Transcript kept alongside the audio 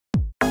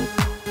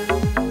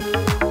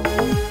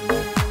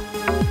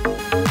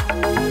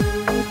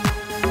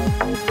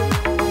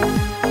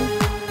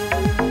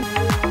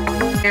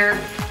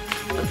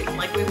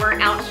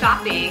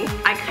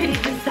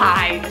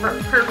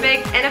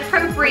perfect and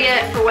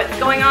appropriate for what's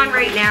going on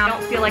right now. I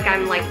don't feel like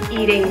I'm like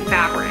eating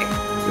fabric.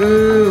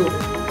 Ooh,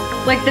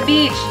 like the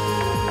beach.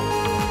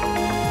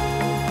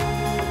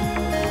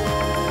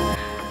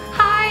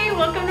 Hi,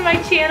 welcome to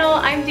my channel.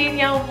 I'm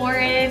Danielle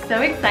Warren.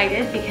 So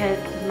excited because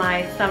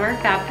my summer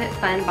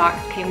Fabfitfun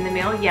box came in the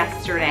mail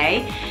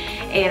yesterday,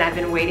 and I've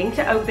been waiting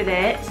to open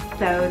it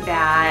so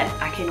that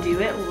I can do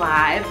it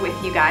live with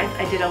you guys.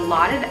 I did a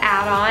lot of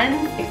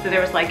add-ons. So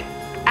there was like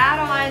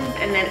add-ons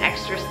and then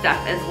extra stuff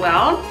as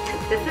well.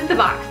 This is the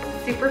box.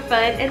 Super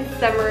fun and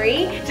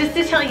summery. Just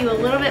to tell you a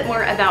little bit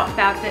more about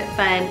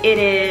Fabfitfun, it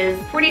is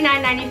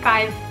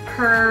 $49.95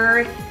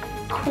 per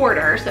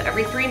quarter, so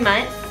every 3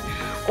 months,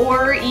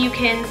 or you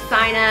can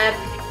sign up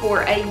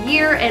for a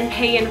year and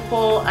pay in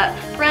full up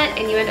front,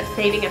 and you end up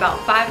saving about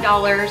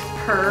 $5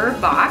 per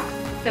box.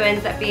 So it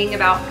ends up being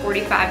about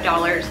 $45.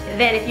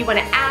 Then if you want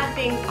to add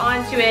things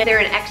onto it, they're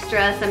an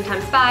extra,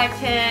 sometimes $5,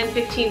 $10,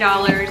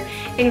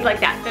 $15, things like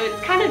that. So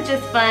it's kind of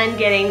just fun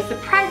getting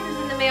surprises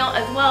in the mail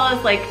as well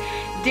as like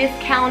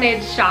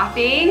discounted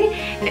shopping.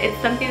 And it's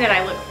something that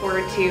I look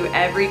forward to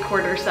every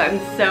quarter. So I'm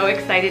so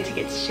excited to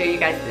get to show you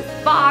guys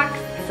this box.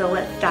 So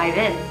let's dive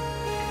in.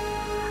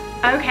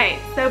 Okay,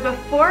 so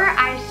before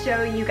I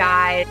show you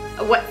guys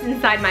what's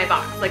inside my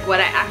box, like what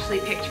I actually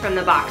picked from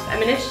the box, I'm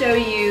gonna show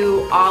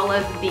you all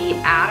of the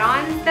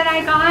add-ons that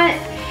I got,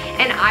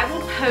 and I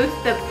will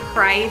post the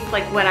price,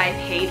 like what I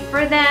paid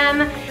for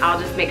them.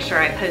 I'll just make sure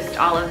I post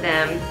all of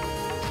them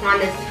on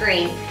the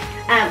screen.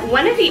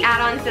 One of the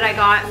add-ons that I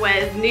got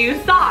was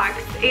new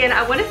socks, and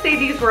I wanna say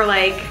these were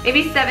like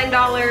maybe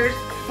 $7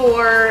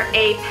 for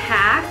a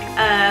pack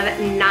of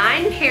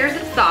 9 pairs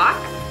of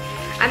socks.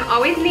 I'm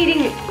always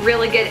needing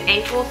really good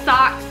ankle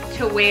socks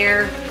to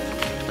wear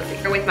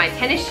with my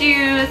tennis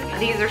shoes.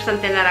 These are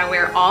something that I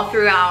wear all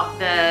throughout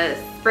the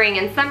spring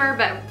and summer,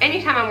 but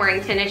anytime I'm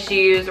wearing tennis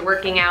shoes,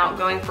 working out,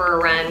 going for a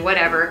run,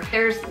 whatever.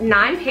 There's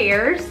 9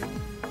 pairs.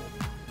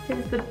 This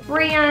is the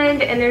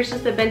brand, and there's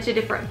just a bunch of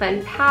different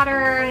fun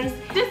patterns.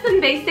 Just some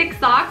basic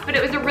socks, but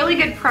it was a really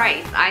good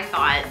price, I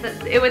thought.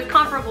 It was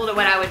comparable to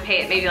what I would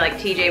pay at maybe like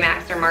TJ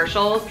Maxx or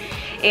Marshall's.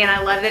 And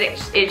I love that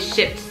it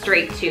shipped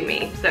straight to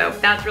me. So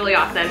that's really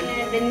awesome.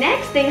 And the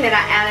next thing that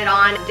I added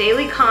on,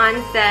 Daily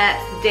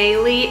Concepts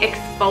Daily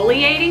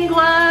Exfoliating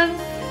Gloves.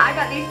 I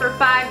got these for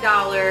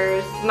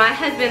 $5. My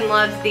husband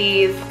loves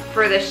these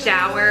for the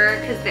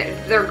shower because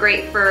they're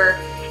great for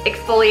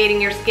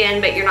exfoliating your skin,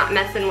 but you're not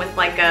messing with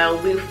like a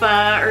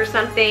loofah or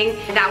something.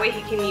 That way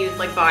he can use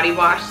like body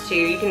wash too.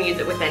 You can use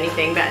it with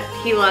anything, but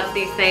he loves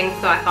these things,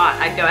 so I thought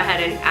I'd go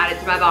ahead and add it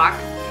to my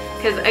box.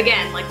 Because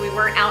again, like we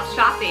weren't out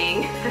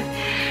shopping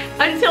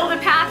until the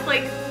past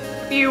like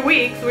few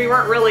weeks. We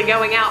weren't really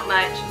going out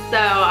much. So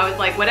I was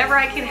like, whatever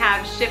I can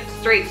have shipped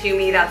straight to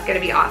me, that's gonna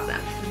be awesome.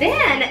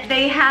 Then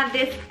they have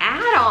this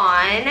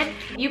add-on.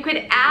 You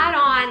could add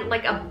on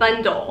like a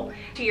bundle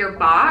to your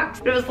box.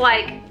 It was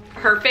like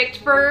perfect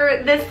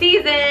for the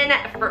season,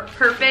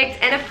 perfect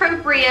and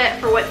appropriate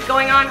for what's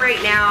going on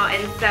right now.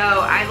 And so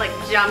I like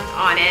jumped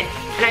on it,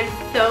 and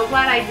I'm so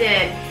glad I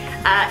did.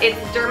 It's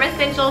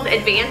Essentials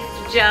Advanced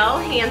Gel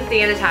Hand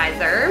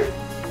Sanitizer.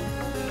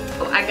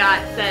 I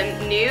got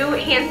some new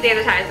hand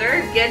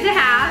sanitizer, good to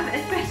have,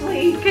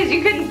 especially because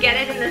you couldn't get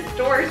it in the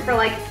stores for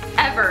like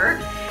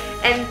ever.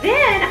 And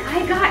then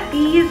I got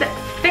these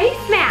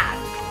face masks.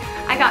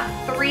 I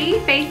got 3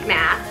 face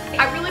masks.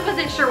 I really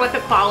wasn't sure what the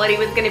quality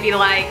was gonna be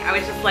like. I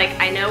was just like,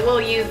 I know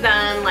we'll use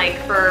them like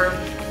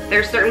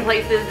there's certain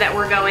places that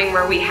we're going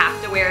where we have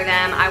to wear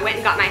them. I went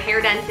and got my hair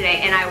done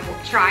today and I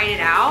tried it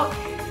out.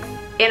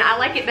 And I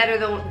like it better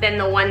than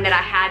the one that I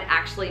had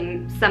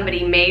actually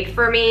somebody made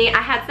for me.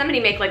 I had somebody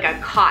make like a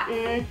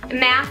cotton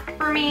mask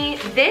for me.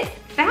 This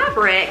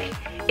fabric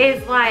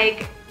is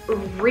like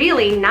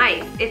really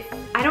nice.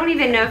 I don't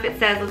even know if it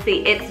says, let's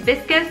see, it's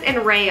viscose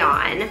and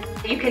rayon.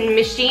 You can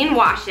machine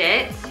wash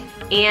it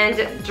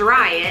and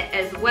dry it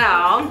as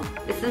well.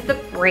 This is the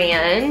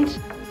brand.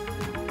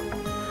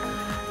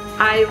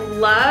 I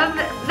love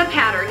the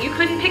pattern. You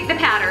couldn't pick the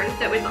pattern,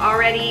 so it was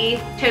already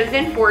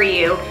chosen for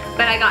you.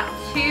 But I got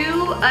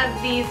 2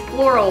 of these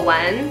floral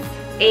ones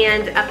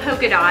and a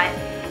polka dot,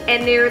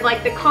 and they're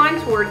like the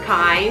contoured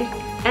kind,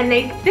 and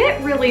they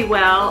fit really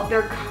well.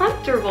 They're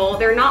comfortable.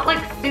 They're not like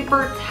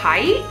super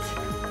tight,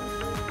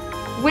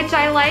 which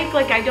I like.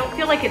 Like I don't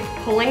feel like it's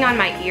pulling on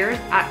my ears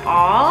at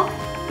all,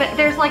 but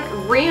there's like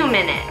room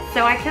in it,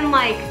 so I can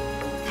like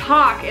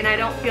talk and I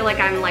don't feel like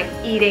I'm like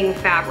eating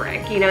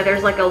fabric. You know,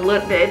 there's like a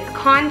little bit, it's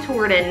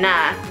contoured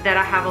enough that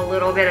I have a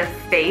little bit of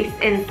space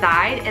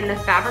inside, and the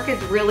fabric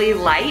is really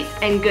light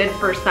and good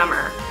for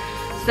summer.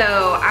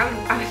 So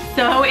I was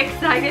so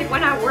excited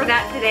when I wore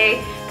that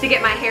today to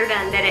get my hair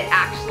done that it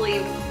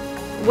actually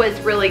was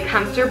really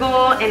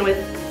comfortable and was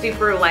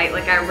super light.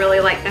 Like I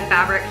really like the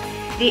fabric.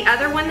 The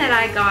other one that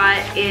I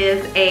got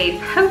is a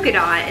polka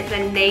dot. It's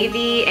a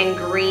navy and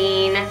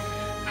green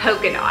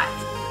polka dot.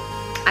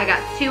 I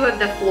got 2 of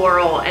the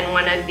floral and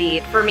 1 of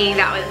the, for me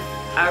that was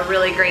a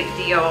really great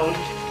deal.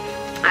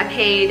 I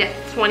paid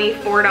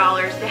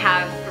 $24 to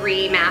have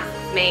 3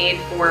 masks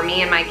made for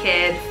me and my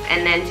kids,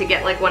 and then to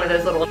get like one of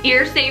those little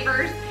ear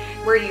savers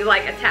where you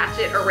like attach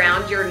it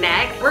around your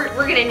neck. We're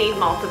gonna need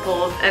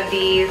multiples of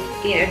these,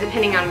 you know,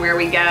 depending on where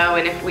we go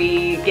and if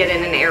we get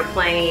in an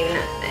airplane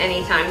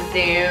anytime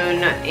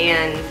soon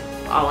and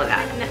all of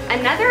that.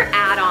 Another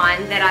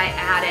add-on that I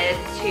added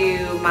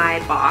to my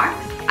box,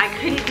 I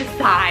couldn't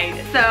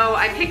decide, so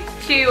I picked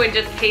two and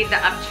just paid the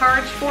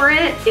upcharge for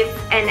it. It's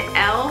an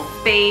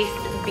L-Space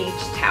beach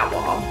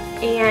towel,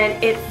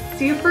 and it's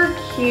super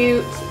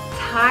cute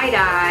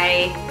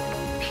tie-dye,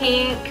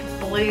 pink,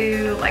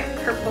 blue, like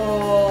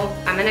purple.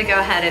 I'm gonna go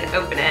ahead and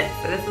open it.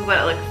 So this is what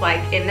it looks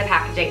like in the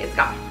packaging. It's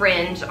got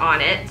fringe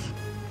on it.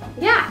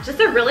 Yeah,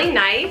 just a really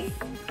nice,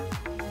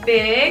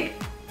 big,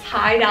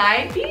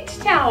 tie-dye beach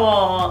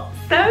towel.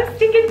 So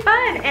stinking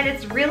fun, and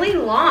it's really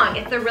long.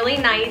 It's a really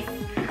nice,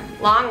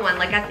 long one.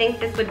 Like I think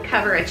this would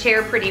cover a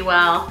chair pretty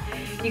well.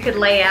 You could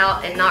lay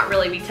out and not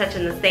really be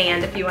touching the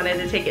sand if you wanted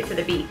to take it to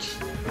the beach.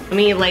 Let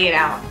me lay it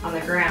out on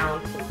the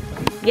ground.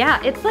 Yeah,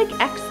 it's like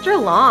extra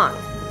long.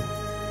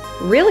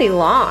 Really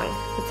long.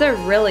 It's a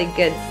really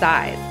good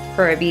size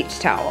for a beach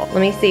towel.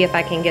 Let me see if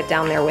I can get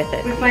down there with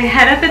it. With my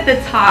head up at the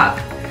top,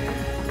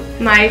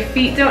 my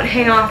feet don't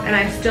hang off, and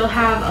I still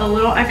have a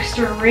little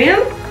extra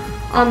room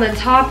on the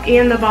top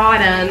and the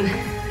bottom.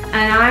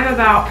 And I'm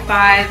about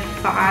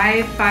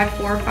 5'5",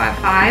 5'4",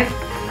 5'5". I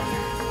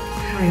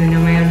don't even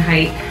know my own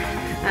height.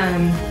 I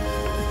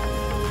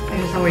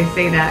just always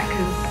say that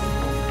because,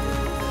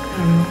 I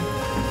don't know.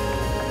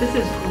 This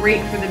is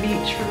great for the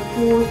beach, for the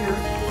pool,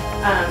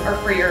 or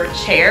for your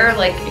chair.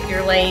 Like if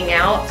you're laying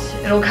out,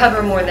 it'll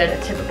cover more than a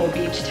typical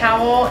beach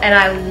towel. And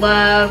I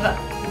love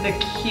the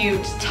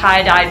cute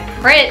tie-dyed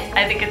print.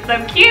 I think it's so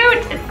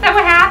cute. It's so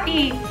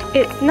happy.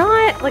 It's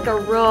not like a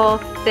real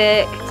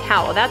thick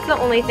towel. That's the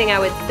only thing I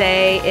would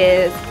say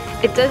is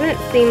it doesn't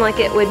seem like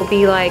it would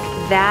be like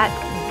that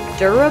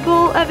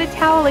durable of a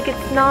towel. Like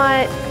it's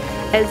not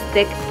as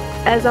thick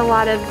as a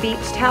lot of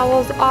beach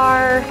towels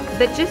are,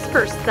 but just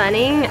for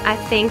sunning, I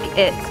think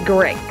it's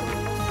great.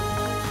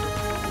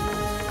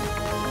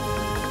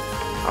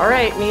 All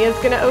right, Mia's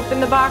gonna open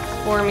the box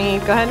for me.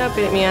 Go ahead and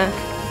open it, Mia.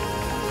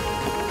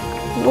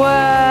 Whoa,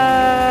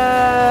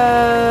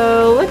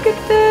 look at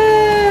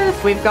this.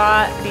 We've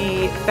got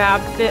the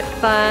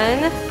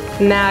Fabfitfun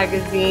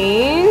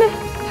magazine.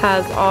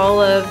 Has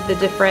all of the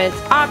different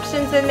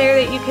options in there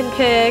that you can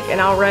pick, and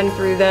I'll run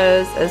through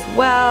those as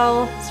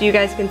well so you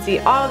guys can see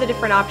all the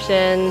different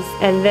options.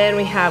 And then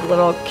we have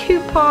little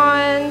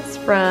coupons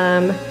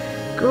from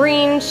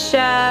Green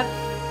Chef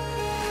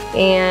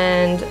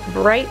and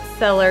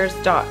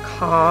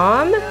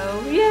brightsellers.com.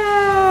 Oh,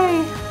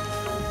 yay!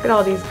 Look at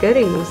all these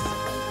goodies.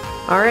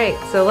 All right,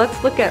 so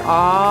let's look at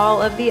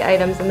all of the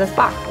items in this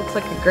box. Looks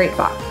like a great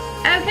box.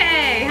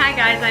 Okay, hi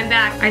guys, I'm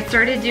back. I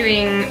started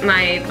doing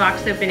my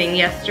box opening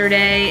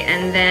yesterday,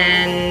 and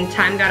then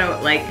time got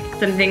out, like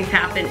some things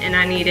happened, and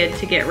I needed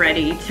to get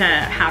ready to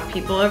have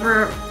people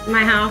over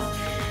my house.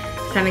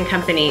 I'm having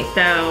company,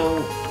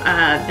 so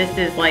this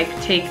is like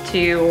take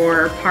 2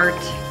 or part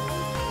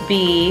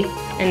B.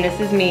 And this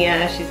is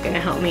Mia. She's gonna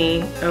help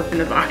me open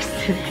the box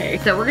today.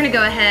 So we're gonna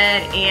go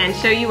ahead and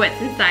show you what's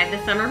inside the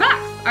summer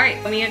box. All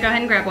right, Mia, go ahead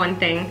and grab one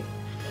thing.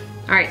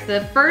 All right, so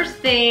the first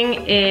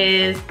thing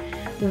is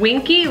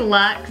Winky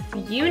Lux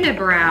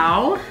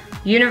Unibrow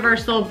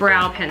Universal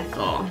Brow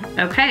Pencil.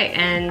 Okay,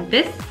 and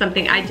this is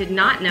something I did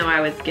not know I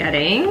was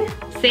getting.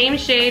 Same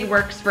shade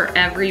works for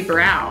every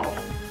brow.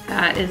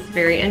 That is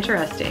very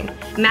interesting.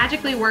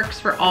 Magically works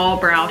for all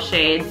brow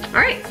shades. All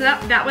right, so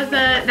that was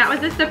a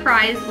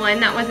surprise one.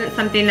 That wasn't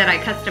something that I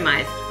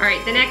customized. All right,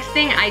 the next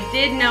thing, I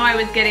did know I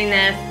was getting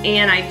this,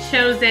 and I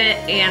chose it,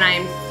 and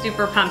I'm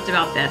super pumped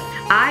about this.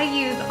 I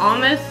use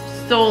almost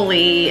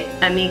solely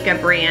Amika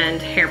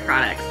brand hair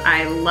products.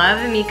 I love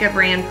Amika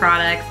brand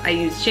products. I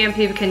use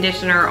shampoo,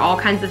 conditioner, all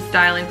kinds of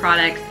styling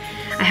products.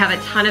 I have a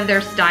ton of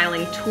their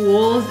styling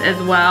tools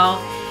as well.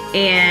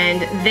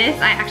 And this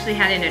I actually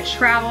had in a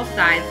travel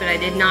size, but I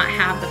did not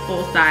have the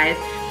full size.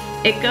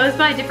 It goes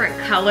by different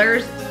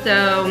colors,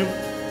 so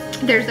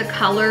there's a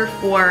color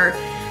for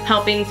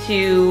helping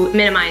to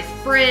minimize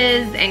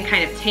frizz and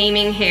kind of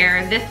taming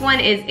hair. This one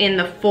is in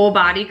the full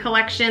body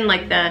collection,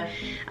 like the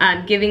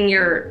giving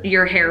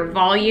your hair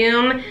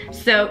volume.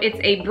 So it's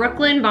a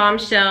Brooklyn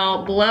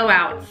Bombshell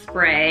Blowout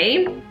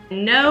Spray.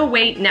 No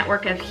weight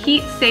network of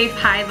heat safe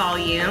high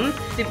volume.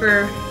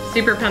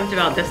 Super pumped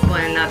about this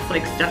one. That's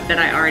like stuff that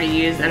I already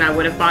use, and I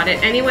would have bought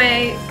it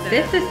anyway. So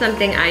this is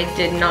something I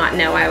did not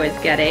know I was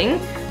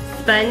getting.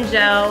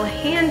 Spongel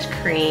hand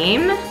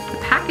cream. The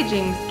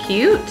packaging's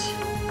cute.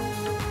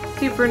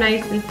 Super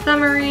nice and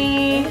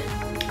summery.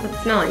 Let's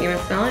smell it. You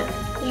wanna smell it?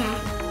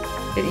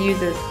 Yeah. It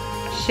uses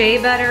shea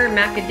butter,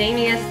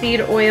 macadamia seed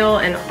oil,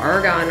 and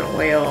argan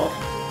oil.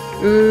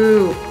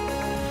 Ooh,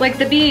 like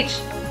the beach.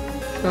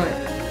 Smell it.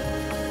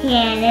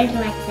 Yeah, it is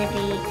like the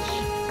beach.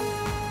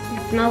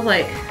 It smells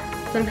like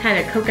some kind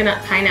of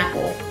coconut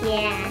pineapple.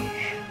 Yeah.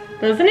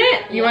 Doesn't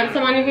it? You want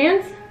some on your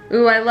hands?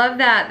 Ooh, I love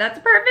that. That's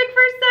perfect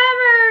for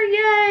summer,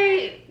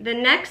 yay. The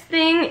next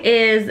thing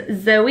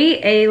is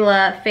Zoe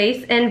Ayla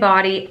Face and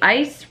Body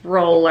Ice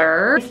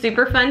Roller.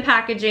 Super fun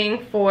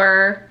packaging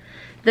for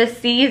the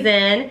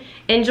season.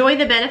 Enjoy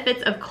the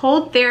benefits of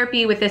cold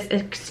therapy with this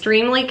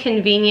extremely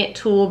convenient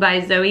tool by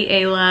Zoe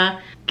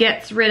Ayla.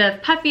 Gets rid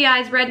of puffy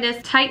eyes,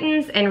 redness,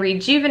 tightens and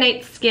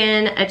rejuvenates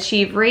skin,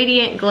 achieve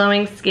radiant,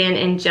 glowing skin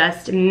in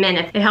just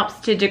minutes. It helps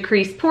to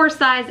decrease pore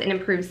size and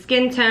improve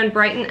skin tone,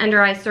 brighten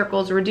under eye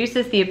circles,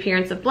 reduces the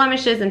appearance of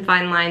blemishes and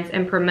fine lines,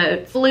 and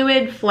promotes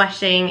fluid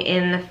flushing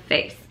in the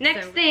face.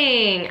 Next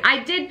thing,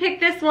 I did pick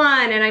this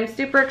one and I'm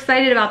super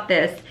excited about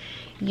this.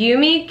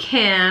 Yumi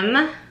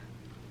Kim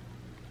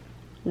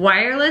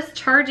wireless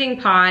charging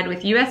pod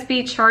with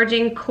USB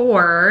charging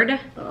cord.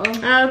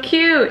 Oh,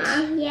 cute.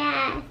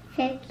 Yeah.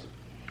 So cute.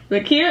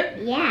 Look cute?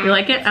 Yeah. You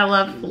like it? I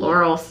love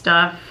floral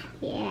stuff.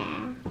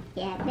 Yeah.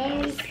 Yeah,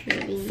 very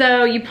pretty.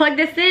 So you plug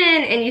this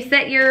in and you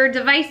set your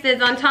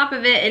devices on top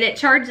of it and it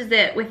charges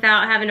it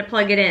without having to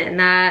plug it in.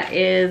 That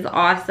is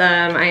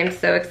awesome. I am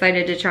so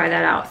excited to try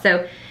that out.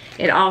 So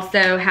it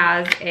also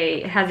has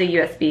a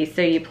USB,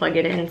 so you plug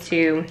it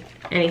into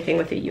anything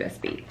with a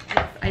USB.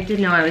 I did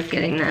know I was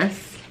getting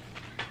this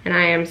and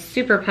I am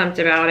super pumped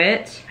about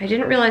it. I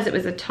didn't realize it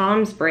was a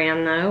Tom's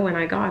brand though when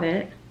I got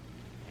it.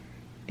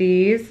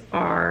 These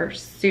are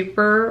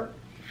super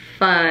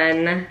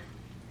fun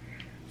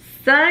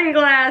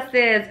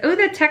sunglasses. Oh,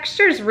 the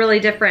texture is really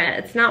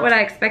different. It's not what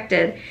I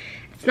expected.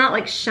 It's not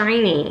like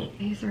shiny.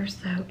 These are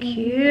so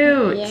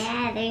cute.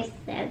 Yeah, they're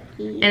so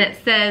cute. And it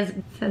says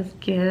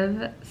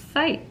give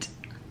sight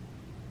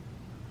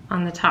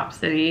on the tops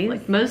of these.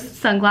 Like most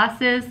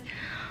sunglasses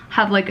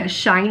have like a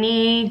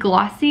shiny,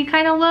 glossy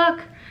kind of look.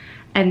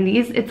 And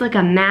these, it's like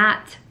a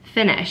matte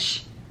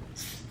finish.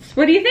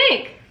 What do you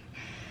think?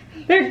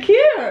 They're cute.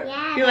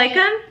 Yeah, you like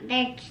them?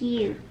 They're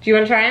cute. Do you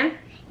want to try them?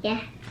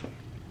 Yeah.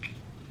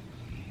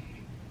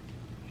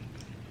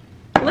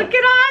 Look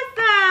at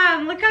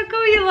awesome. Look how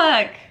cool you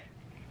look.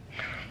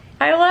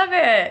 I love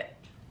it.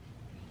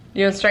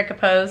 You want to strike a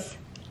pose?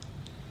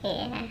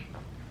 Yeah.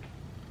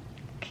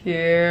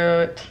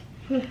 Cute.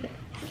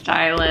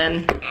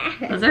 Styling.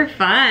 Those are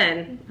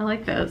fun. I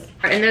like those.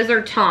 And those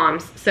are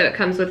Tom's, so it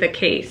comes with a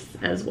case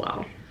as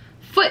well.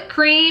 Foot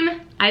cream.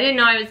 I didn't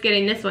know I was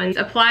getting this one.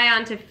 Apply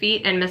onto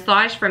feet and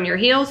massage from your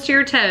heels to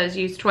your toes.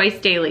 Use twice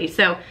daily.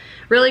 So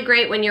really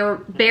great when you're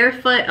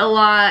barefoot a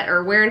lot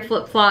or wearing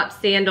flip-flops,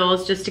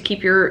 sandals, just to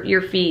keep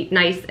your feet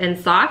nice and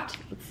soft.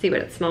 Let's see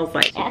what it smells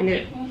like.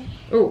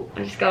 Oh,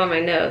 I just got on my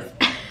nose.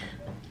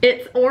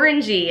 It's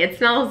orangey. It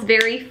smells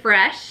very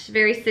fresh,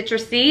 very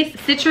citrusy.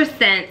 Citrus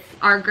scents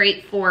are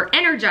great for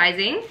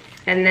energizing.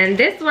 And then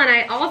this one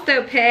I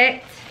also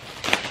picked.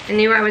 I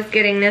knew I was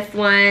getting this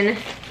one.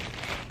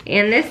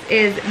 And this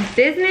is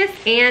Business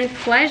and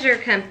Pleasure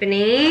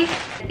Company.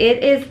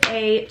 It is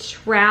a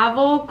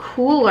travel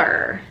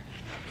cooler.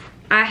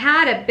 I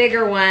had a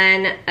bigger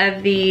one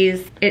of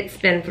these. It's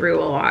been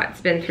through a lot. It's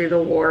been through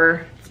the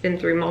war. It's been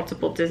through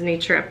multiple Disney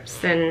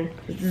trips and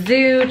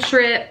zoo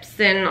trips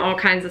and all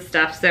kinds of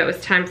stuff. So it was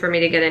time for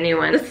me to get a new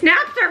one. The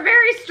snaps are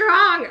very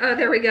strong. Oh,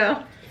 there we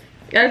go.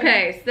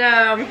 Okay,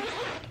 so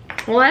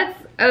let's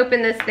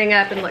open this thing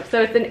up and look.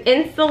 So it's an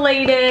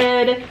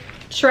insulated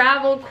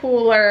travel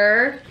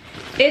cooler.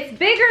 It's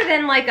bigger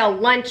than like a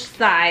lunch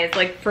size,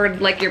 like for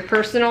like your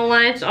personal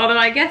lunch. Although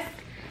I guess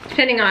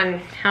depending on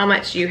how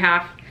much you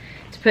have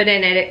to put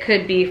in it, it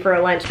could be for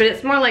a lunch. But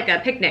it's more like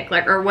a picnic,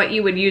 like or what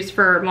you would use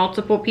for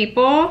multiple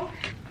people.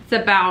 It's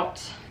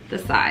about the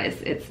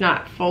size. It's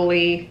not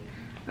fully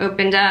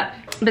opened up,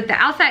 but the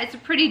outside it's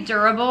pretty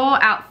durable.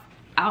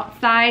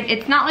 Outside,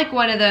 it's not like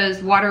one of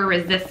those water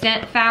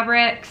resistant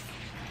fabrics,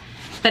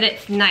 but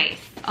it's nice.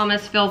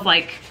 Almost feels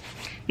like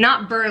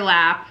not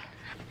burlap.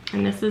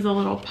 And this is a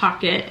little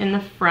pocket in the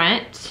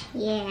front.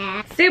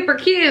 Yeah. Super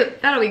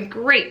cute. That'll be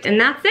great. And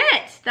that's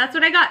it. That's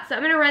what I got. So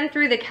I'm gonna run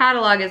through the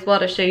catalog as well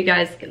to show you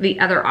guys the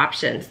other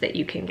options that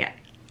you can get.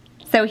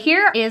 So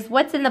here is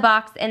what's in the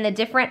box and the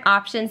different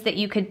options that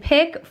you could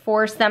pick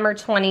for Summer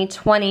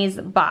 2020's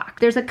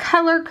box. There's a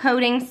color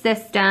coding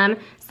system.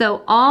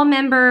 So all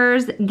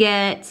members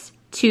get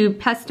to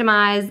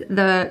customize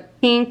the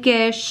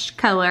pinkish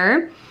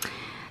color.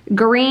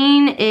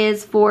 Green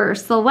is for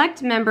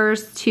select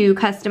members to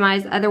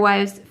customize,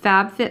 otherwise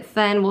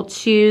Fabfitfun will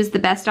choose the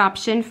best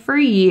option for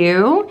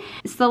you.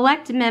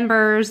 Select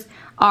members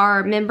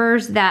are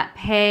members that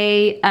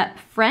pay up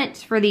front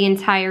for the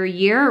entire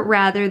year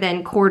rather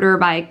than quarter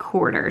by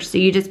quarter. So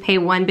you just pay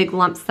one big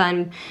lump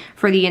sum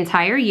for the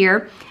entire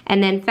year.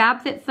 And then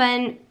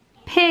Fabfitfun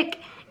Pick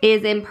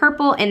is in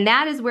purple, and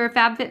that is where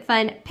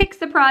Fabfitfun picks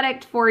the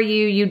product for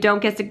you. You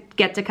don't get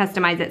to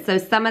customize it. So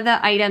some of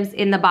the items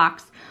in the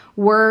box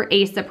were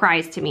a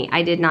surprise to me.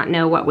 I did not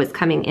know what was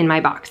coming in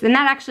my box. And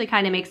that actually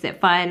kind of makes it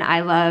fun.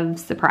 I love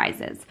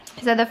surprises.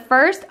 So the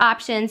first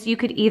options, you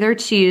could either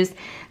choose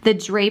the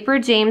Draper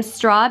James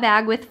straw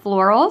bag with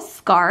floral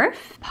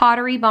scarf,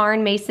 Pottery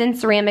Barn Mason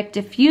ceramic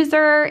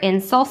diffuser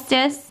in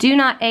Solstice, Do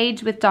Not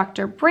Age with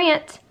Dr.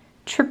 Brandt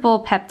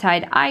triple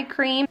peptide eye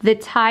cream, the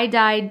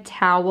tie-dyed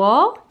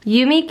towel,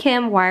 Yumi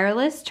Kim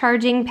wireless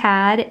charging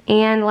pad,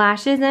 and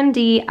Lashes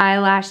MD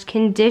eyelash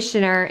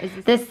conditioner.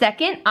 The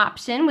second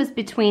option was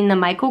between the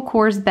Michael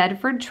Kors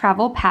Bedford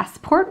Travel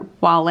Passport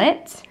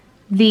wallet,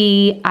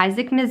 the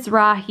Isaac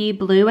Mizrahi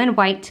blue and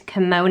white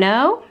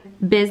kimono,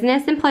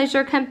 Business and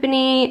Pleasure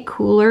Company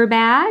cooler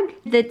bag,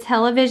 the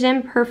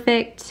Television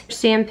Perfect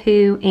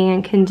shampoo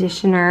and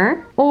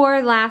conditioner,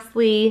 or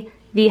lastly,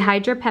 the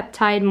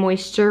Hydropeptide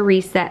Moisture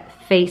Reset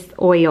face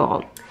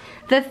oil.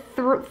 The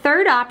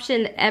third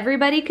option that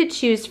everybody could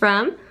choose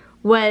from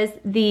was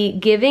the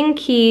Giving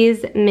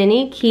Keys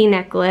mini key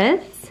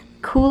necklace,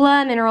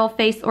 Kula Mineral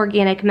Face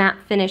Organic Matte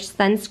Finish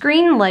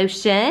Sunscreen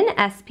Lotion,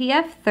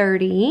 SPF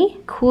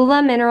 30,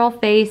 Kula Mineral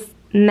Face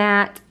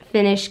Matte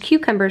Finish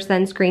Cucumber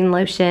Sunscreen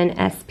Lotion,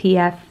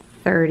 SPF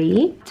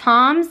 30,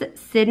 Tom's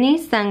Sydney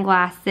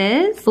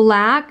Sunglasses,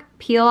 Black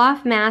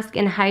Peel-Off Mask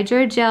and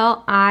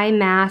Hydrogel Eye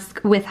Mask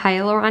with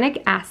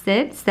Hyaluronic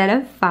Acid, set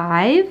of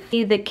 5,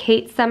 the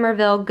Kate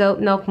Somerville Goat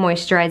Milk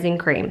Moisturizing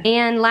Cream,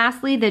 and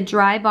lastly, the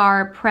Dry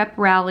Bar Prep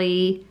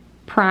Rally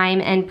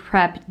Prime and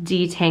Prep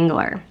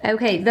Detangler.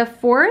 Okay, the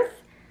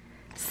fourth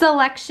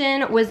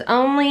selection was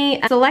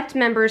only select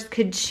members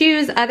could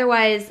choose,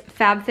 otherwise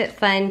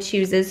FabFitFun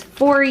chooses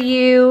for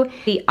you.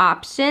 The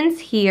options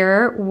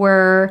here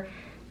were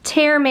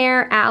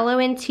Terramare Aloe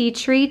and Tea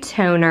Tree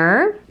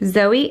Toner,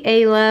 Zoe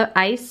Ayla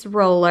Ice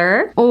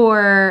Roller,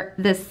 or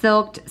the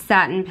Silked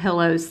Satin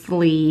Pillow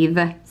Sleeve.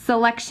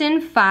 Selection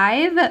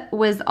 5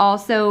 was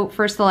also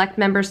for select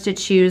members to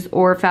choose,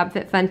 or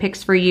FabFitFun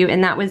picks for you,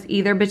 and that was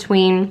either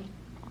between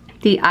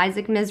the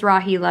Isaac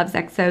Mizrahi Loves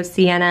XO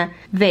Sienna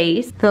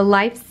vase, the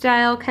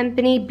Lifestyle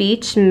Company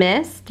Beach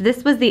Mist.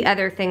 This was the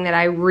other thing that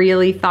I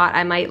really thought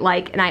I might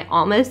like, and I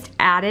almost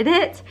added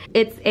it.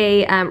 It's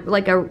a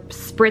like a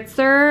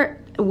spritzer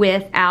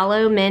with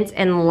aloe, mint,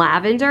 and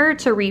lavender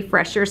to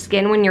refresh your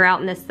skin when you're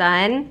out in the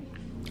sun.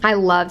 I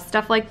love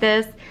stuff like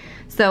this,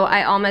 so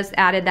I almost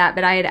added that,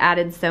 but I had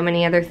added so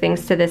many other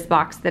things to this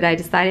box that I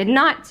decided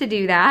not to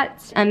do that.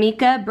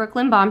 Amika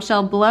Brooklyn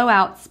Bombshell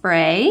Blowout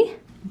Spray,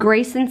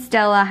 Grace and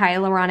Stella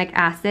Hyaluronic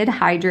Acid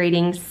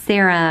Hydrating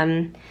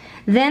Serum.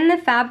 Then the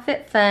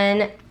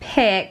FabFitFun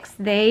picks,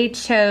 they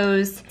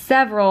chose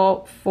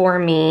several for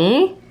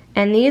me,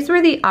 and these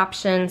were the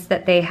options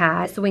that they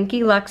had.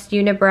 Swinky Lux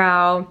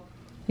Unibrow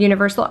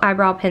Universal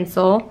Eyebrow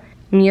Pencil,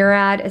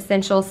 Murad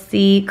Essential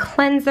C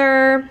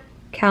Cleanser,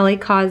 Cali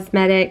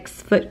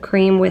Cosmetics Foot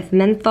Cream with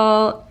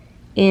Menthol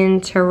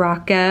in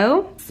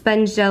Tarocco,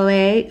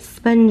 Spongele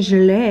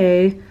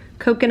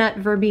Coconut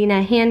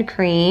Verbena Hand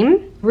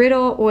Cream,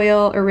 Riddle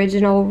Oil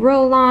Original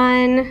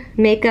Roll-On,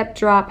 Makeup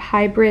Drop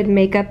Hybrid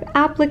Makeup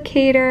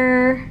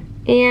Applicator,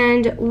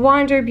 and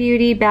Wander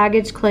Beauty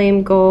Baggage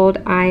Claim Gold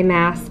Eye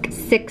Mask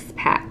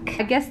 6-pack.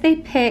 I guess they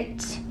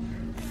picked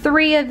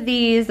 3 of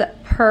these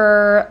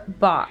per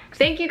box.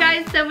 Thank you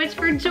guys so much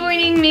for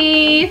joining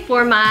me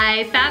for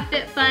my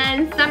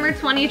FabFitFun Summer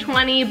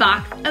 2020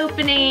 box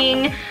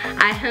opening.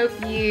 I hope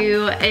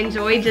you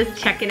enjoy just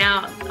checking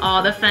out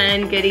all the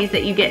fun goodies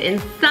that you get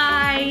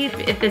inside.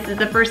 If this is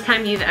the first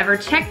time you've ever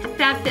checked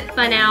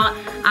FabFitFun out,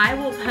 I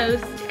will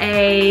post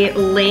a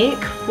link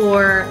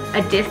for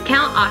a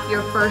discount off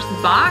your first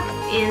box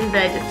in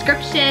the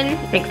description.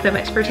 Thanks so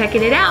much for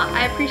checking it out.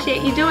 I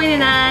appreciate you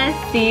joining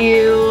us. See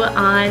you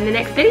on the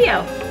next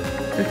video.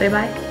 So say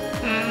bye.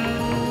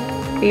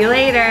 Bye. See you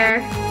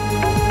later.